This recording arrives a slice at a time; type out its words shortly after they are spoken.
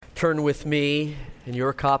Turn with me in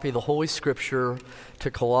your copy of the Holy Scripture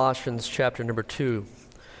to Colossians chapter number 2.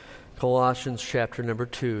 Colossians chapter number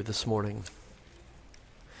 2 this morning.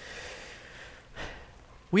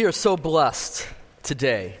 We are so blessed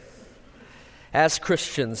today as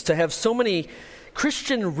Christians to have so many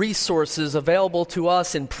Christian resources available to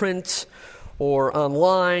us in print or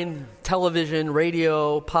online, television,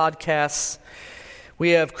 radio, podcasts.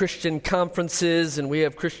 We have Christian conferences, and we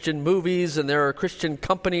have Christian movies, and there are Christian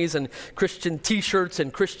companies, and Christian t-shirts,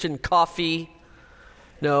 and Christian coffee.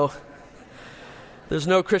 No, there's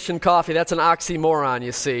no Christian coffee. That's an oxymoron,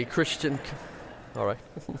 you see. Christian, all right.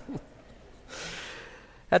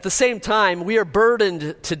 At the same time, we are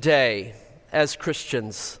burdened today as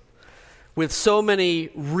Christians with so many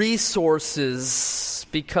resources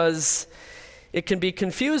because it can be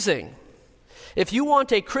confusing. If you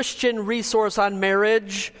want a Christian resource on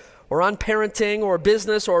marriage or on parenting or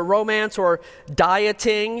business or romance or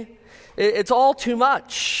dieting, it's all too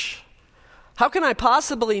much. How can I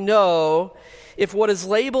possibly know if what is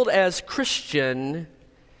labeled as Christian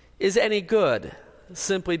is any good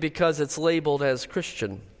simply because it's labeled as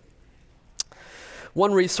Christian?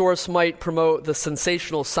 One resource might promote the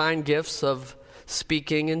sensational sign gifts of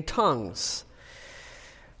speaking in tongues,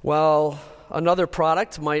 while another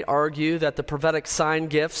product might argue that the prophetic sign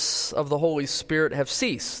gifts of the Holy Spirit have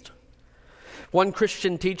ceased. One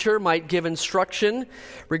Christian teacher might give instruction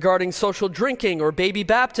regarding social drinking or baby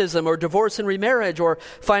baptism or divorce and remarriage or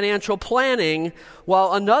financial planning,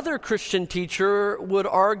 while another Christian teacher would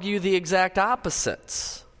argue the exact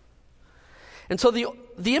opposites. And so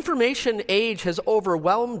the information age has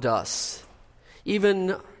overwhelmed us,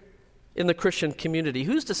 even in the Christian community.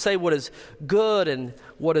 Who's to say what is good and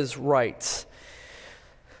what is right?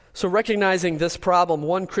 So recognizing this problem,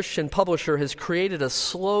 one Christian publisher has created a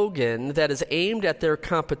slogan that is aimed at their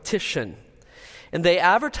competition. And they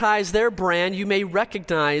advertise their brand, you may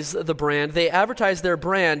recognize the brand, they advertise their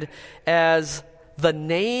brand as the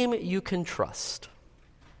name you can trust.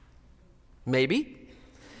 Maybe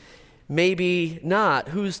not.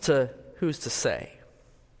 Who's to say?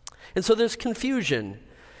 And so there's confusion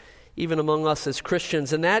even among us as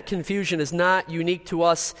Christians, and that confusion is not unique to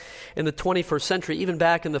us in the 21st century. Even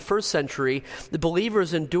back in the first century, the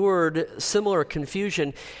believers endured similar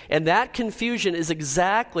confusion, and that confusion is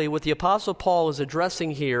exactly what the Apostle Paul is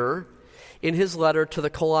addressing here in his letter to the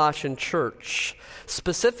Colossian church.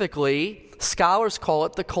 Specifically, scholars call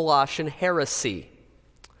it the Colossian heresy.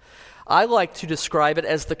 I like to describe it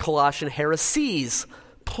as the Colossian heresies,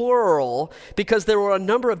 plural, because there were a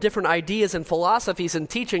number of different ideas and philosophies and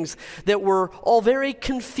teachings that were all very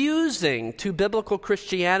confusing to biblical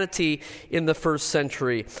Christianity in the first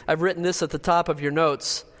century. I've written this at the top of your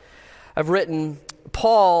notes. I've written,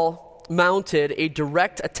 Paul mounted a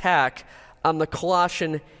direct attack on the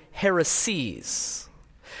Colossian heresies.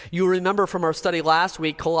 You remember from our study last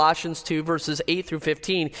week, Colossians 2, verses 8 through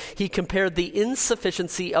 15, he compared the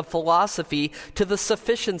insufficiency of philosophy to the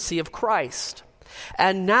sufficiency of Christ.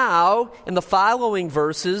 And now, in the following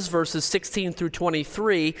verses 16 through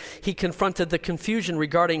 23, he confronted the confusion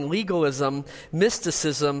regarding legalism,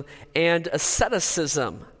 mysticism, and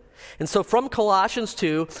asceticism. And so from Colossians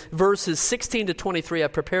 2, verses 16 to 23,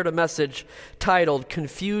 I've prepared a message titled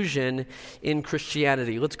Confusion in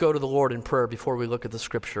Christianity. Let's go to the Lord in prayer before we look at the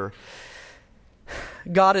Scripture.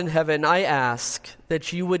 God in heaven, I ask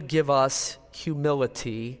that you would give us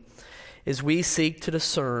humility as we seek to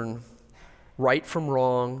discern right from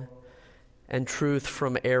wrong and truth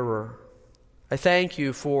from error. I thank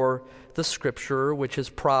you for the Scripture, which is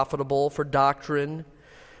profitable for doctrine,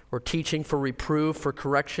 or teaching, for reproof, for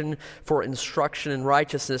correction, for instruction in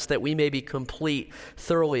righteousness, that we may be complete,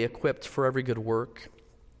 thoroughly equipped for every good work.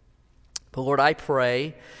 But Lord, I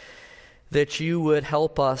pray that you would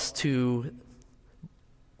help us to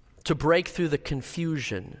break through the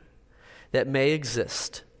confusion that may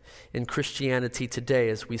exist in Christianity today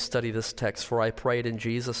as we study this text, for I pray it in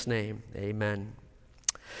Jesus' name. Amen.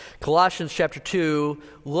 Colossians chapter 2,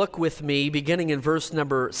 look with me, beginning in verse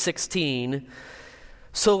number 16.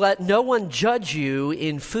 So let no one judge you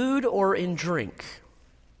in food or in drink,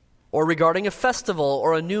 or regarding a festival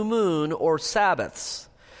or a new moon or Sabbaths,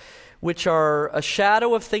 which are a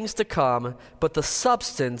shadow of things to come, but the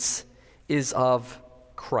substance is of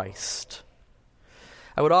Christ.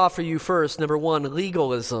 I would offer you first, number one,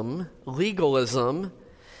 legalism. Legalism. And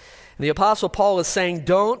the Apostle Paul is saying,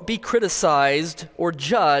 don't be criticized or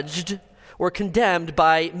judged or condemned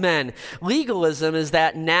by men. Legalism is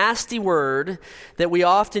that nasty word that we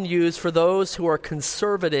often use for those who are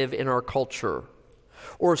conservative in our culture,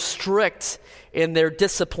 or strict in their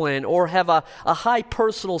discipline or have a high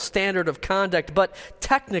personal standard of conduct. But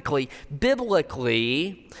technically,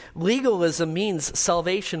 biblically, legalism means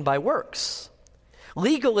salvation by works.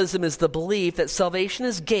 Legalism is the belief that salvation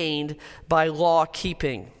is gained by law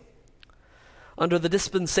keeping. Under the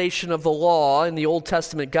dispensation of the law in the Old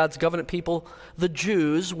Testament, God's covenant people, the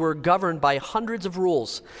Jews, were governed by hundreds of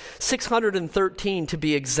rules, 613 to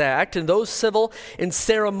be exact, and those civil and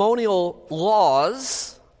ceremonial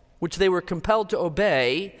laws, which they were compelled to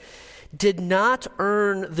obey, did not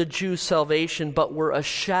earn the Jews salvation, but were a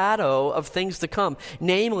shadow of things to come,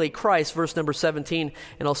 namely Christ, verse number 17,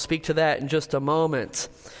 and I'll speak to that in just a moment.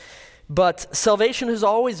 But salvation has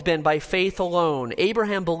always been by faith alone.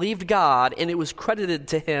 Abraham believed God, and it was credited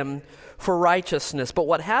to him for righteousness. But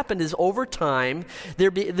what happened is over time,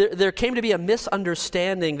 there came to be a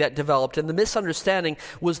misunderstanding that developed, and the misunderstanding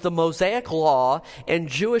was the Mosaic law and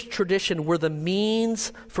Jewish tradition were the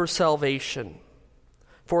means for salvation.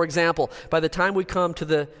 For example, by the time we come to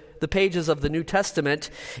the pages of the New Testament,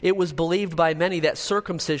 it was believed by many that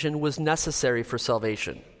circumcision was necessary for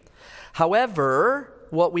salvation. However,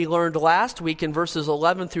 what we learned last week in verses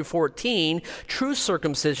 11 through 14, true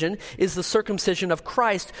circumcision is the circumcision of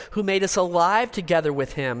Christ, who made us alive together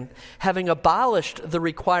with him, having abolished the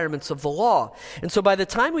requirements of the law. And so by the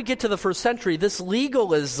time we get to the first century, this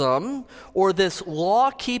legalism, or this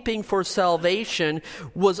law-keeping for salvation,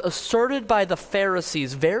 was asserted by the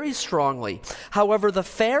Pharisees very strongly. However, the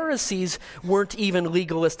Pharisees weren't even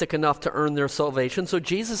legalistic enough to earn their salvation. So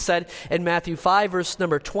Jesus said in Matthew 5, verse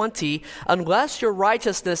number 20, unless your righteousness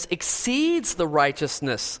exceeds the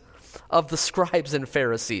righteousness of the scribes and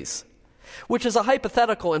Pharisees, which is a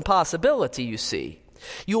hypothetical impossibility, you see.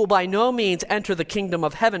 You will by no means enter the kingdom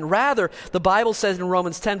of heaven. Rather, the Bible says in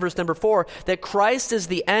Romans 10, verse number 4, that Christ is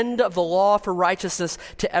the end of the law for righteousness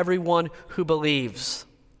to everyone who believes.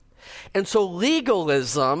 And so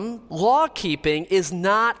legalism, law-keeping, is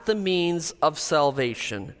not the means of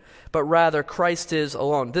salvation, but rather Christ is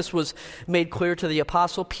alone. This was made clear to the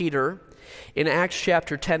Apostle Peter in Acts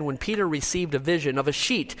chapter 10, when Peter received a vision of a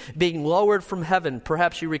sheet being lowered from heaven.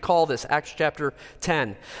 Perhaps you recall this, Acts chapter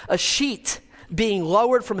 10. A sheet being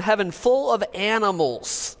lowered from heaven full of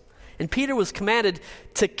animals. And Peter was commanded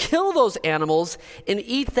to kill those animals and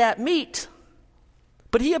eat that meat.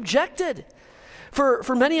 But he objected.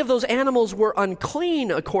 For many of those animals were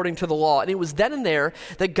unclean according to the law. And it was then and there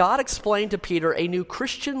that God explained to Peter a new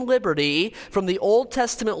Christian liberty from the Old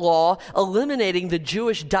Testament law, eliminating the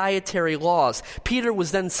Jewish dietary laws. Peter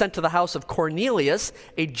was then sent to the house of Cornelius,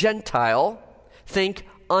 a Gentile. Think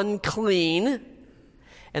unclean.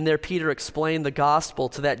 And there Peter explained the gospel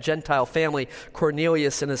to that Gentile family.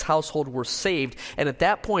 Cornelius and his household were saved. And at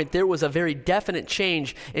that point, there was a very definite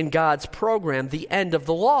change in God's program, the end of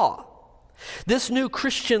the law. This new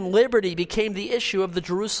Christian liberty became the issue of the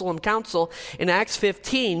Jerusalem Council in Acts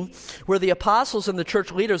 15, where the apostles and the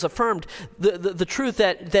church leaders affirmed the truth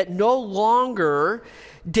that no longer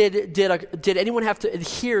did anyone have to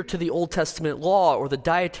adhere to the Old Testament law or the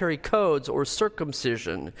dietary codes or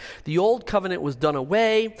circumcision. The old covenant was done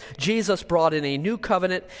away. Jesus brought in a new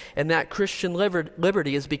covenant, and that Christian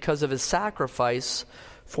liberty is because of his sacrifice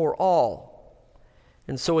for all.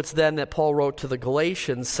 And so it's then that Paul wrote to the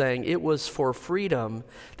Galatians saying, it was for freedom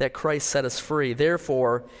that Christ set us free.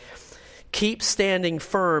 Therefore, keep standing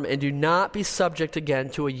firm and do not be subject again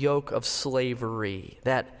to a yoke of slavery,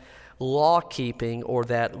 that law-keeping or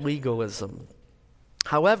that legalism.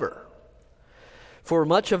 However, for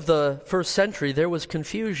much of the first century, there was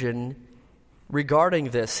confusion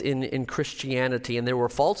regarding this in Christianity. And there were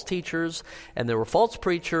false teachers, and there were false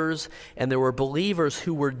preachers, and there were believers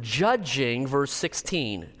who were judging, verse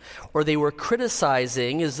 16, or they were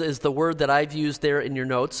criticizing, is the word that I've used there in your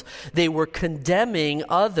notes. They were condemning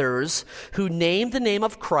others who named the name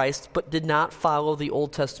of Christ but did not follow the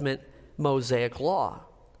Old Testament Mosaic law.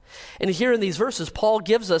 And here in these verses, Paul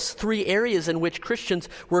gives us three areas in which Christians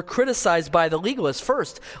were criticized by the legalists.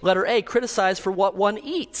 First, letter A, criticized for what one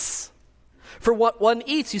eats. For what one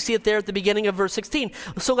eats, you see it there at the beginning of verse 16.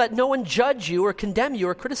 So let no one judge you or condemn you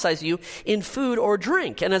or criticize you in food or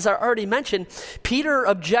drink. And as I already mentioned, Peter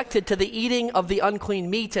objected to the eating of the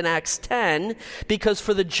unclean meat in Acts 10 because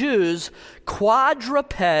for the Jews,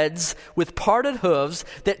 quadrupeds with parted hooves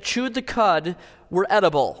that chewed the cud were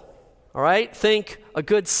edible. All right? Think a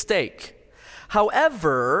good steak.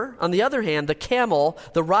 However, on the other hand, the camel,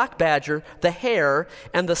 the rock badger, the hare,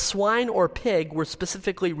 and the swine or pig were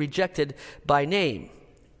specifically rejected by name.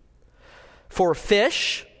 For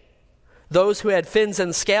fish, those who had fins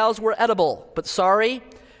and scales were edible, but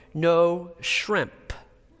no shrimp.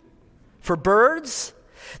 For birds,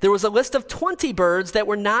 There was a list of 20 birds that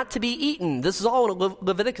were not to be eaten. This is all in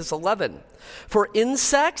Leviticus 11. For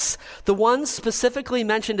insects, the ones specifically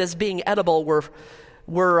mentioned as being edible were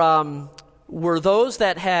those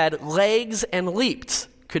that had legs and leaped,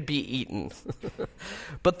 could be eaten.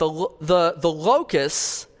 But the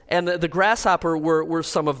locusts and the grasshopper were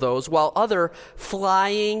some of those, while other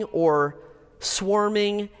flying or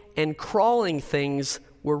swarming and crawling things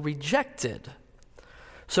were rejected.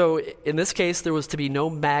 So in this case, there was to be no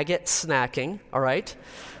maggot snacking, all right?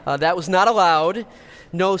 That was not allowed.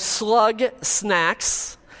 No slug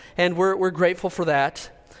snacks, and we're grateful for that.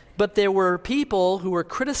 But there were people who were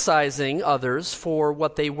criticizing others for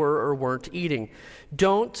what they were or weren't eating.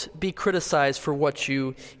 Don't be criticized for what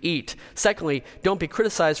you eat. Secondly, don't be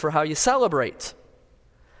criticized for how you celebrate.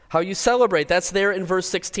 How you celebrate, that's there in verse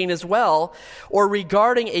 16 as well. Or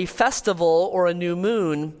regarding a festival or a new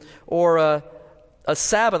moon or a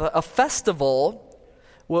Sabbath. A festival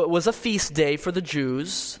was a feast day for the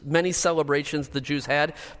Jews. Many celebrations the Jews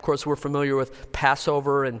had. Of course, we're familiar with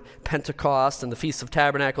Passover and Pentecost and the Feast of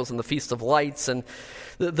Tabernacles and the Feast of Lights. And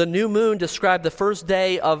the new moon described the first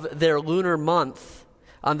day of their lunar month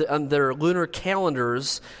on their lunar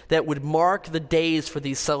calendars that would mark the days for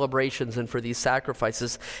these celebrations and for these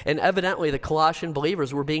sacrifices. And evidently the Colossian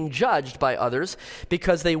believers were being judged by others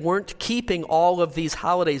because they weren't keeping all of these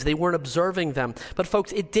holidays. They weren't observing them. But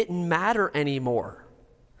folks, it didn't matter anymore.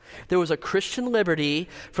 There was a Christian liberty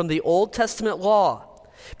from the Old Testament law.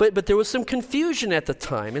 But there was some confusion at the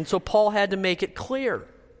time, and so Paul had to make it clear.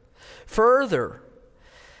 Further,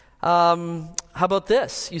 how about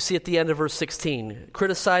this? You see at the end of verse 16,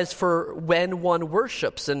 criticized for when one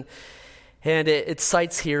worships, and it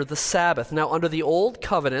cites here the Sabbath. Now, under the Old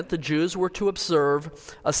Covenant, the Jews were to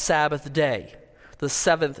observe a Sabbath day, the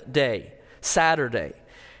seventh day, Saturday.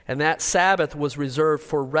 And that Sabbath was reserved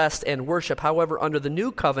for rest and worship. However, under the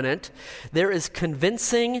New Covenant, there is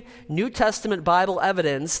convincing New Testament Bible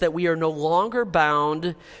evidence that we are no longer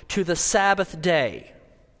bound to the Sabbath day.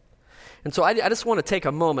 And so I just want to take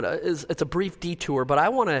a moment. It's a brief detour, but I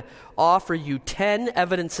want to offer you 10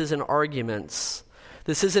 evidences and arguments.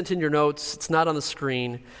 This isn't in your notes. It's not on the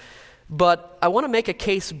screen. But I want to make a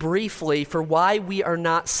case briefly for why we are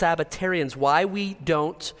not Sabbatarians, why we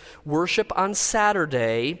don't worship on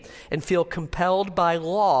Saturday and feel compelled by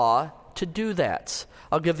law to do that.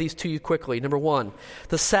 I'll give these to you quickly. Number one,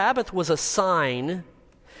 the Sabbath was a sign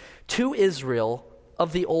to Israel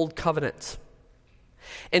of the Old Covenant.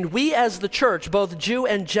 And we as the church, both Jew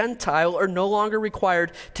and Gentile, are no longer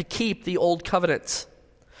required to keep the Old Covenant.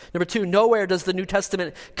 Number two, nowhere does the New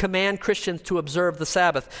Testament command Christians to observe the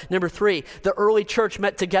Sabbath. Number three, the early church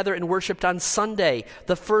met together and worshiped on Sunday,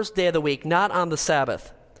 the first day of the week, not on the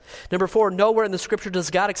Sabbath. Number four, nowhere in the Scripture does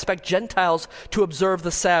God expect Gentiles to observe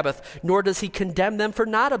the Sabbath, nor does he condemn them for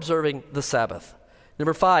not observing the Sabbath.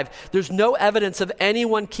 Number five, there's no evidence of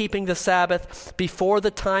anyone keeping the Sabbath before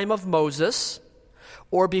the time of Moses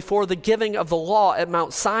or before the giving of the law at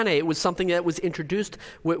Mount Sinai. It was something that was introduced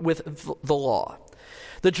with the law.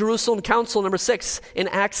 The Jerusalem Council, number 6, in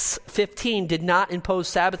Acts 15, did not impose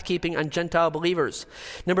Sabbath keeping on Gentile believers.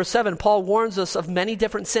 Number 7, Paul warns us of many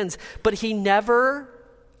different sins, but he never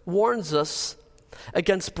warns us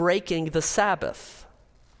against breaking the Sabbath.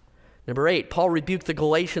 Number 8, Paul rebuked the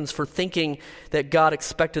Galatians for thinking that God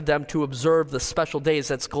expected them to observe the special days.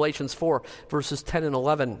 That's Galatians 4, verses 10 and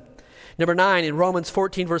 11. Number 9, in Romans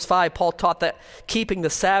 14, verse 5, Paul taught that keeping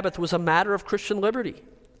the Sabbath was a matter of Christian liberty.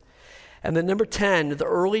 And then number 10, the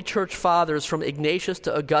early church fathers from Ignatius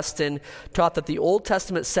to Augustine taught that the Old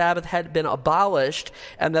Testament Sabbath had been abolished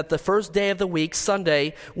and that the first day of the week,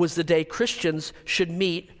 Sunday, was the day Christians should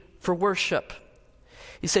meet for worship.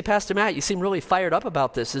 You say, Pastor Matt, you seem really fired up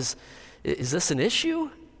about this. Is this an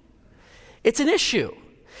issue? It's an issue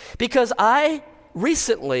because I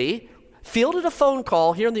recently fielded a phone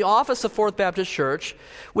call here in the office of Fourth Baptist Church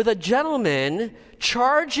with a gentleman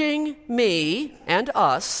charging me and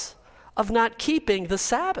us of not keeping the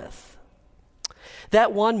Sabbath.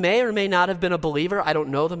 That one may or may not have been a believer. I don't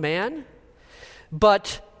know the man.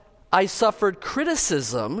 But I suffered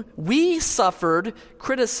criticism. We suffered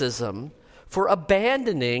criticism for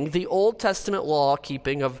abandoning the Old Testament law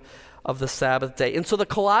keeping of the Sabbath day. And so the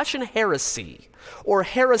Colossian heresy, or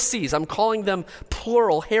heresies, I'm calling them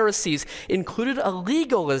plural heresies, included a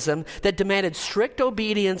legalism that demanded strict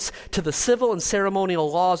obedience to the civil and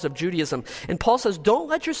ceremonial laws of Judaism. And Paul says, don't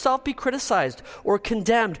let yourself be criticized or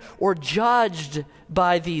condemned or judged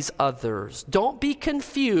by these others. Don't be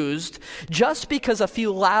confused just because a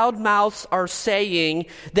few loud mouths are saying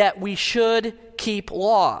that we should keep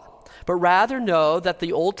law. but rather know that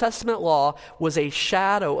the Old Testament law was a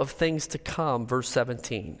shadow of things to come, verse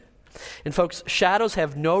 17. And folks, shadows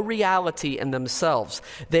have no reality in themselves.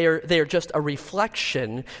 They are just a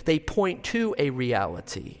reflection. They point to a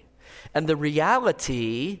reality. And the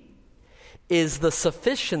reality is the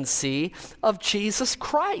sufficiency of Jesus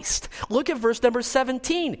Christ. Look at verse number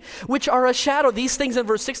 17, which are a shadow. These things in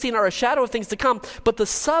verse 16 are a shadow of things to come, but the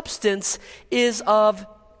substance is of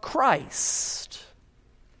Christ.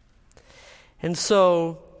 And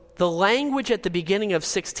so the language at the beginning of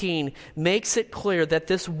 16 makes it clear that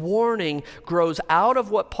this warning grows out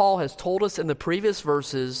of what Paul has told us in the previous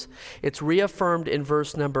verses. It's reaffirmed in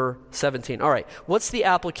verse number 17. All right, what's the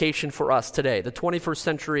application for us today, the 21st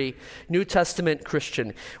century New Testament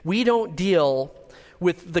Christian? We don't deal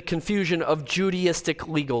with the confusion of Judaistic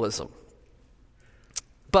legalism,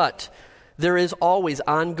 but there is always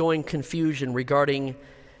ongoing confusion regarding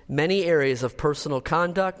many areas of personal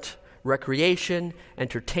conduct, recreation,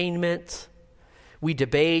 entertainment. We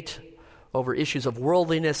debate over issues of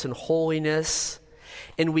worldliness and holiness,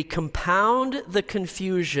 and we compound the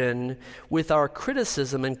confusion with our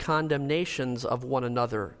criticism and condemnations of one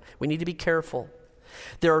another. We need to be careful.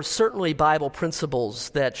 There are certainly Bible principles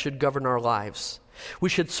that should govern our lives. We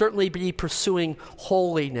should certainly be pursuing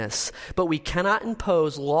holiness, but we cannot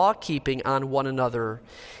impose law-keeping on one another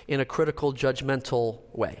in a critical, judgmental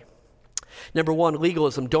way. Number one,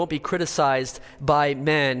 legalism. Don't be criticized by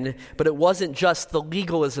men, but it wasn't just the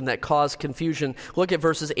legalism that caused confusion. Look at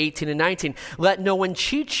verses 18 and 19. Let no one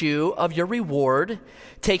cheat you of your reward,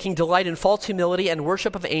 taking delight in false humility and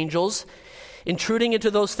worship of angels, intruding into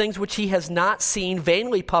those things which he has not seen,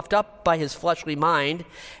 vainly puffed up by his fleshly mind,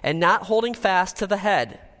 and not holding fast to the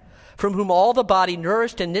head, from whom all the body,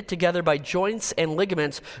 nourished and knit together by joints and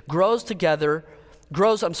ligaments, grows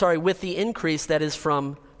with the increase that is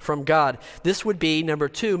from God. This would be, number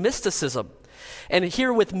two, mysticism. And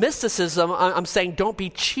here with mysticism, I'm saying don't be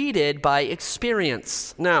cheated by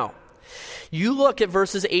experience. Now, you look at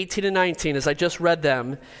verses 18 and 19 as I just read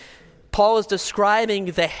them. Paul is describing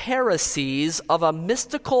the heresies of a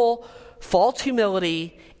mystical false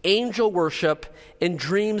humility, angel worship, and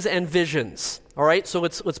dreams and visions. All right, so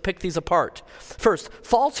let's pick these apart. First,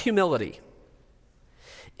 false humility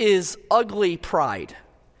is ugly pride.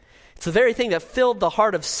 It's the very thing that filled the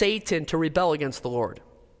heart of Satan to rebel against the Lord.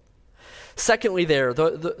 Secondly,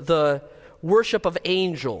 the worship of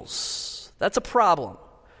angels. That's a problem.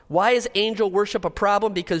 Why is angel worship a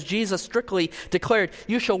problem? Because Jesus strictly declared,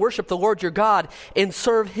 you shall worship the Lord your God and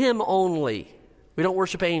serve him only. We don't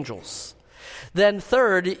worship angels. Then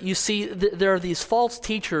third, you see there are these false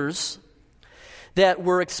teachers that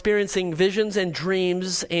were experiencing visions and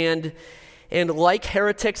dreams, and like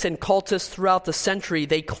heretics and cultists throughout the century,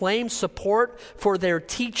 they claimed support for their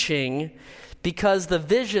teaching because the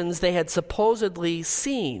visions they had supposedly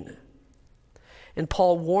seen. And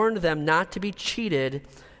Paul warned them not to be cheated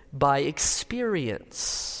by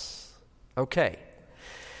experience. Okay,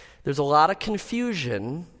 there's a lot of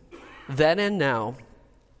confusion then and now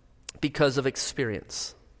because of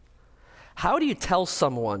experience. How do you tell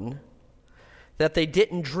someone that they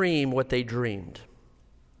didn't dream what they dreamed?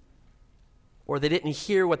 Or they didn't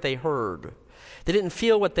hear what they heard? They didn't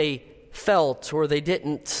feel what they felt, or they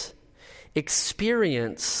didn't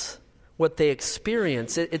experience what they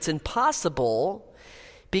experienced? It's impossible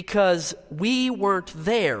because we weren't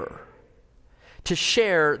there to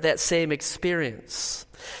share that same experience.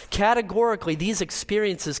 Categorically, these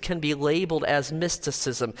experiences can be labeled as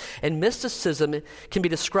mysticism. And mysticism can be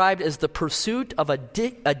described as the pursuit of a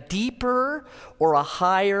deeper or a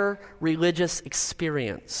higher religious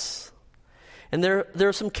experience. And there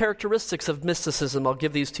are some characteristics of mysticism. I'll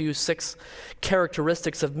give these to you, 6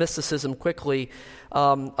 characteristics of mysticism quickly.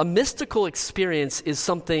 A mystical experience is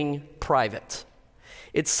something private.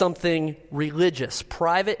 It's something religious,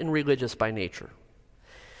 private and religious by nature.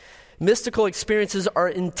 Mystical experiences are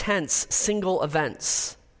intense, single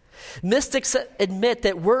events. Mystics admit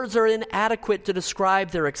that words are inadequate to describe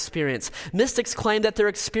their experience. Mystics claim that their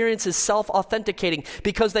experience is self-authenticating.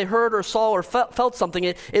 Because they heard or saw or felt something,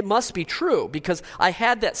 it must be true because I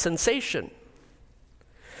had that sensation.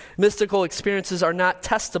 Mystical experiences are not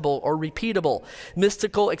testable or repeatable.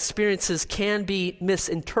 Mystical experiences can be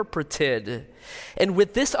misinterpreted. And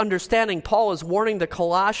with this understanding, Paul is warning the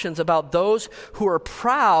Colossians about those who are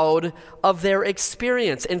proud of their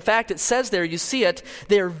experience. In fact, it says there, you see it,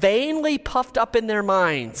 they're vainly puffed up in their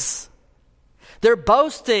minds. They're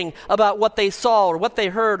boasting about what they saw or what they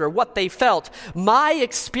heard or what they felt. My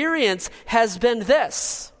experience has been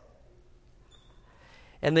this.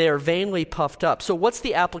 and they are vainly puffed up. So what's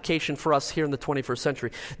the application for us here in the 21st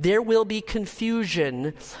century? There will be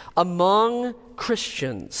confusion among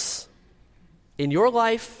Christians in your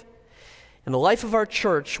life, in the life of our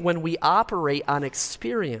church, when we operate on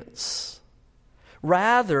experience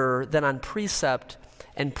rather than on precept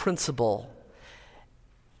and principle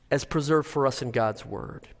as preserved for us in God's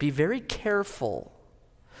Word. Be very careful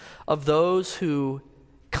of those who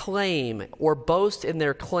claim or boast in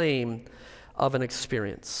their claim of an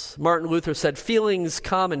experience. Martin Luther said, "Feelings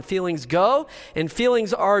come and feelings go, and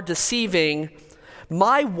feelings are deceiving.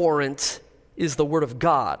 My warrant is the Word of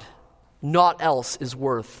God. Naught else is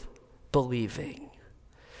worth believing."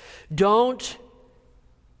 Don't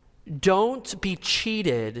be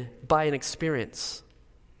cheated by an experience.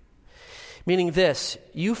 Meaning this,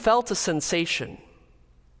 you felt a sensation.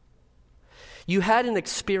 You had an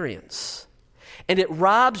experience, and it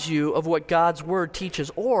robs you of what God's Word teaches.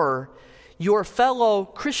 Or your fellow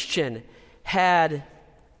Christian had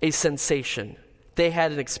a sensation. They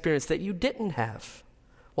had an experience that you didn't have.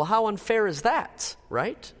 Well, how unfair is that,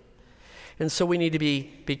 right? And so we need to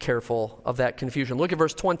be careful of that confusion. Look at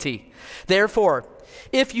verse 20. "Therefore,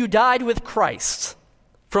 if you died with Christ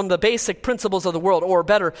from the basic principles of the world," or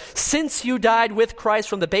better, since you died with Christ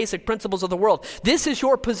from the basic principles of the world, this is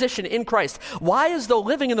your position in Christ. Why, as though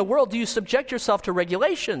living in the world, do you subject yourself to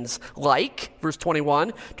regulations like, verse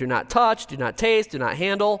 21, "Do not touch, do not taste, do not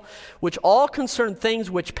handle, which all concern things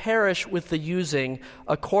which perish with the using,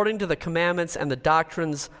 according to the commandments and the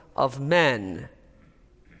doctrines of men.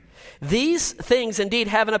 These things indeed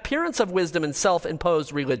have an appearance of wisdom and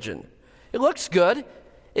self-imposed religion." It looks good.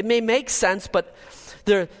 It may make sense, but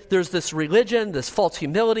there's this religion, this false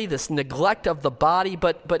humility, this neglect of the body.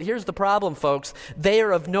 But here's the problem, folks. They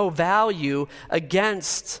are of no value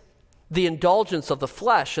against the indulgence of the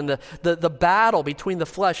flesh and the battle between the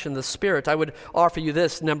flesh and the spirit. I would offer you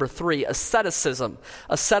this, number 3, asceticism.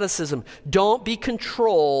 Asceticism. Don't be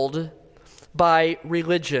controlled by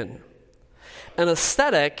religion. An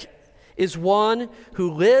ascetic is one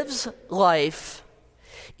who lives life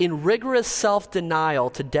in rigorous self-denial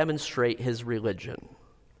to demonstrate his religion.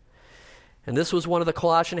 And this was one of the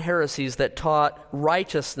Colossian heresies that taught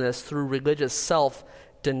righteousness through religious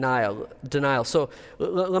self-denial. So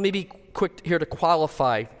let me be quick here to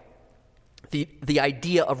qualify the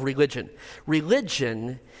idea of religion.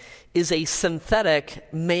 Religion is a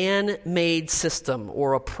synthetic, man-made system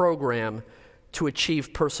or a program to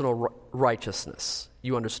achieve personal righteousness.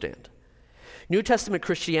 You understand? New Testament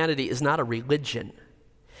Christianity is not a religion.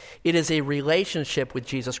 It is a relationship with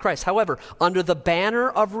Jesus Christ. However, under the banner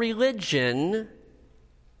of religion,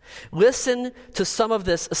 listen to some of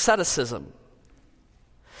this asceticism.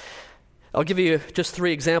 I'll give you just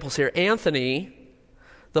 3 examples here. Anthony,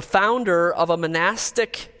 the founder of a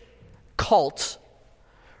monastic cult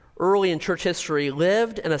early in church history,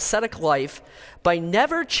 lived an ascetic life by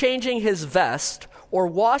never changing his vest or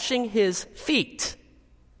washing his feet.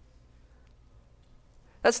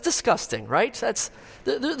 That's disgusting, right?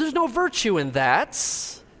 There's no virtue in that,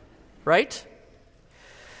 right?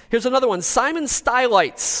 Here's another one. Simon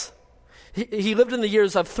Stylites. He lived in the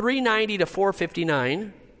years of 390 to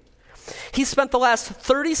 459. He spent the last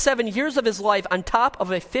 37 years of his life on top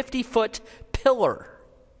of a 50-foot pillar.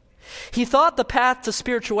 He thought the path to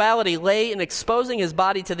spirituality lay in exposing his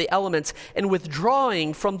body to the elements and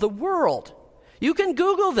withdrawing from the world. You can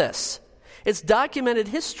Google this. It's documented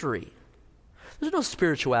history. There's no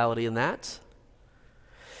spirituality in that.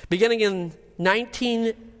 Beginning in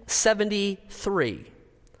 1973,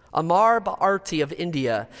 Amar Bharti of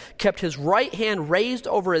India kept his right hand raised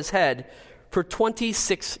over his head for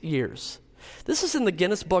 26 years. This is in the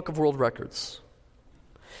Guinness Book of World Records.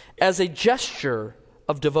 As a gesture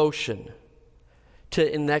of devotion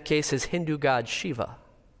to, in that case, his Hindu god Shiva.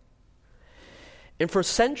 And for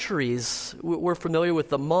centuries, we're familiar with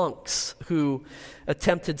the monks who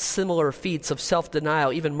attempted similar feats of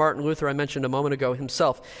self-denial. Even Martin Luther, I mentioned a moment ago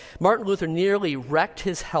himself. Martin Luther nearly wrecked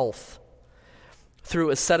his health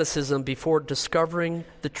through asceticism before discovering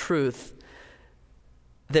the truth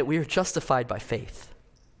that we are justified by faith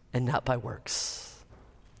and not by works.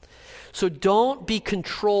 So don't be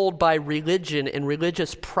controlled by religion and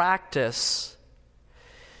religious practice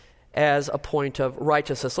as a point of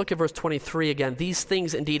righteousness. Look at verse 23 again. These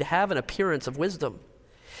things indeed have an appearance of wisdom.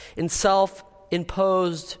 In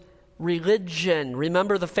self-imposed religion.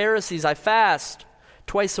 Remember the Pharisees, I fast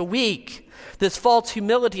twice a week. This false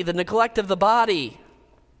humility, the neglect of the body.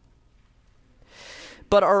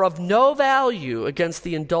 but are of no value against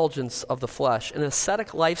the indulgence of the flesh. An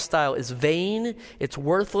ascetic lifestyle is vain, it's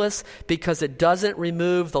worthless, because it doesn't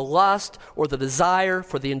remove the lust or the desire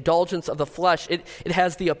for the indulgence of the flesh. It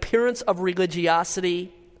has the appearance of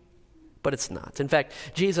religiosity, but it's not. In fact,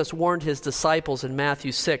 Jesus warned his disciples in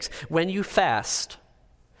Matthew 6, when you fast,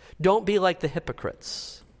 don't be like the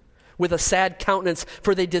hypocrites, with a sad countenance,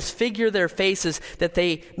 for they disfigure their faces that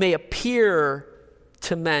they may appear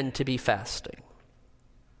to men to be fasting.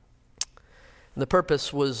 And the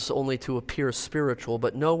purpose was only to appear spiritual,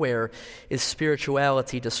 but nowhere is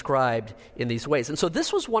spirituality described in these ways. And so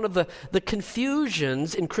this was one of the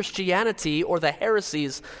confusions in Christianity, or the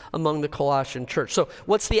heresies among the Colossian church. So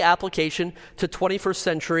what's the application to 21st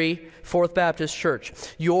century Fourth Baptist Church?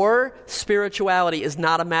 Your spirituality is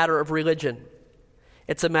not a matter of religion.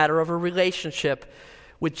 It's a matter of a relationship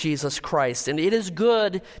with Jesus Christ. And it is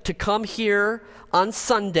good to come here on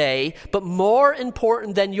Sunday, but more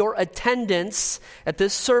important than your attendance at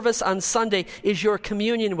this service on Sunday is your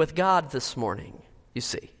communion with God this morning, you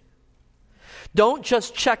see. Don't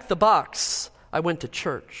just check the box, I went to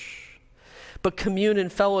church, but commune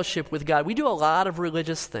and fellowship with God. We do a lot of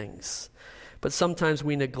religious things, but sometimes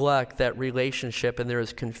we neglect that relationship and there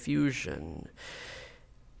is confusion.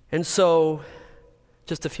 And so,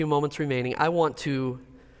 just a few moments remaining, I want to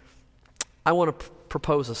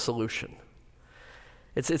propose a solution.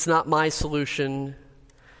 It's not my solution.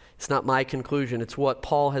 It's not my conclusion. It's what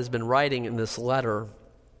Paul has been writing in this letter.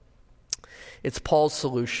 It's Paul's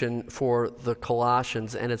solution for the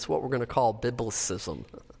Colossians, and it's what we're going to call biblicism.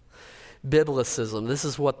 Biblicism. This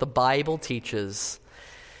is what the Bible teaches.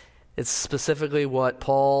 It's specifically what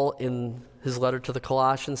Paul, in his letter to the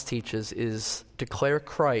Colossians, teaches, is declare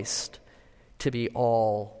Christ to be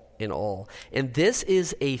all in all. And this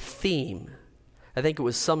is a theme. I think it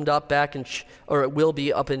was summed up back or it will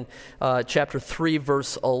be up in chapter 3,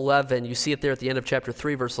 verse 11. You see it there at the end of chapter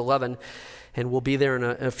 3, verse 11, and we'll be there in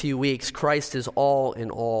a few weeks. Christ is all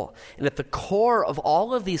in all. And at the core of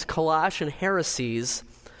all of these Colossian heresies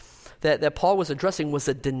that Paul was addressing was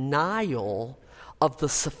a denial of the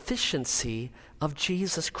sufficiency of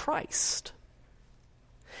Jesus Christ.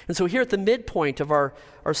 And so here at the midpoint of our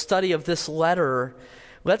study of this letter,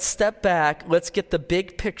 let's step back, let's get the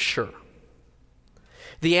big picture.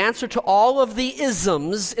 The answer to all of the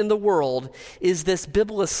isms in the world is this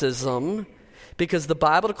biblicism, because the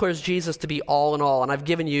Bible declares Jesus to be all in all. And I've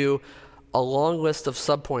given you a long list of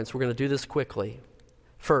subpoints. We're going to do this quickly.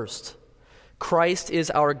 First, Christ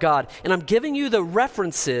is our God. And I'm giving you the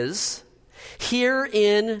references here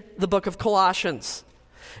in the book of Colossians.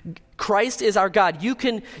 Christ is our God. You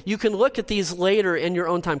can look at these later in your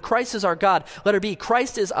own time. Christ is our God. Letter B,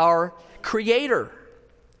 Christ is our creator.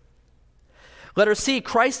 Letter C,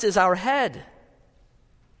 Christ is our head.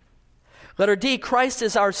 Letter D, Christ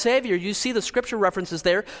is our Savior. You see the scripture references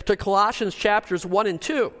there to Colossians chapters 1 and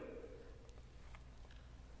 2.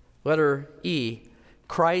 Letter E,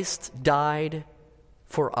 Christ died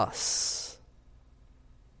for us.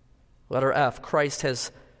 Letter F, Christ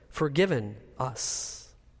has forgiven us.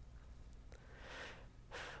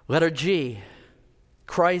 Letter G,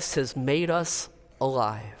 Christ has made us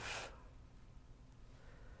alive.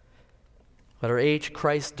 Letter H,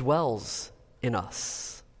 Christ dwells in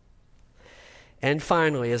us. And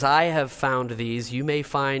finally, as I have found these, you may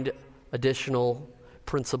find additional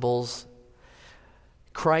principles.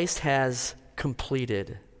 Christ has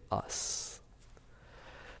completed us.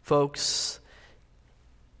 Folks,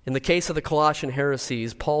 in the case of the Colossian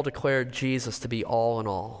heresies, Paul declared Jesus to be all in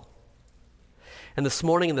all. And this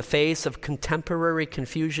morning, in the face of contemporary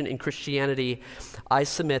confusion in Christianity, I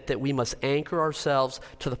submit that we must anchor ourselves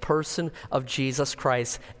to the person of Jesus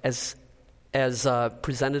Christ as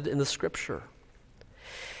presented in the Scripture.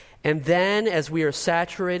 And then, as we are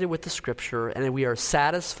saturated with the Scripture and we are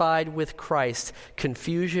satisfied with Christ,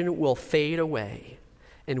 confusion will fade away,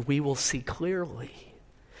 and we will see clearly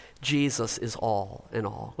Jesus is all in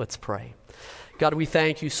all. Let's pray. God, we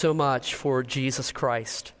thank you so much for Jesus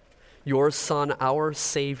Christ, your Son, our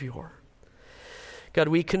Savior. God,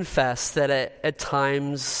 we confess that at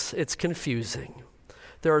times it's confusing.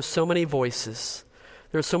 There are so many voices.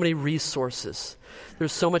 There are so many resources.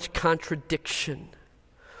 There's so much contradiction.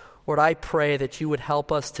 Lord, I pray that you would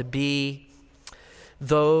help us to be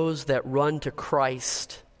those that run to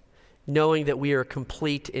Christ, knowing that we are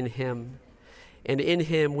complete in him, and in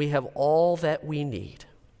him we have all that we need.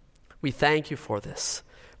 We thank you for this,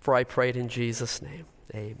 for I pray it in Jesus' name.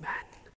 Amen.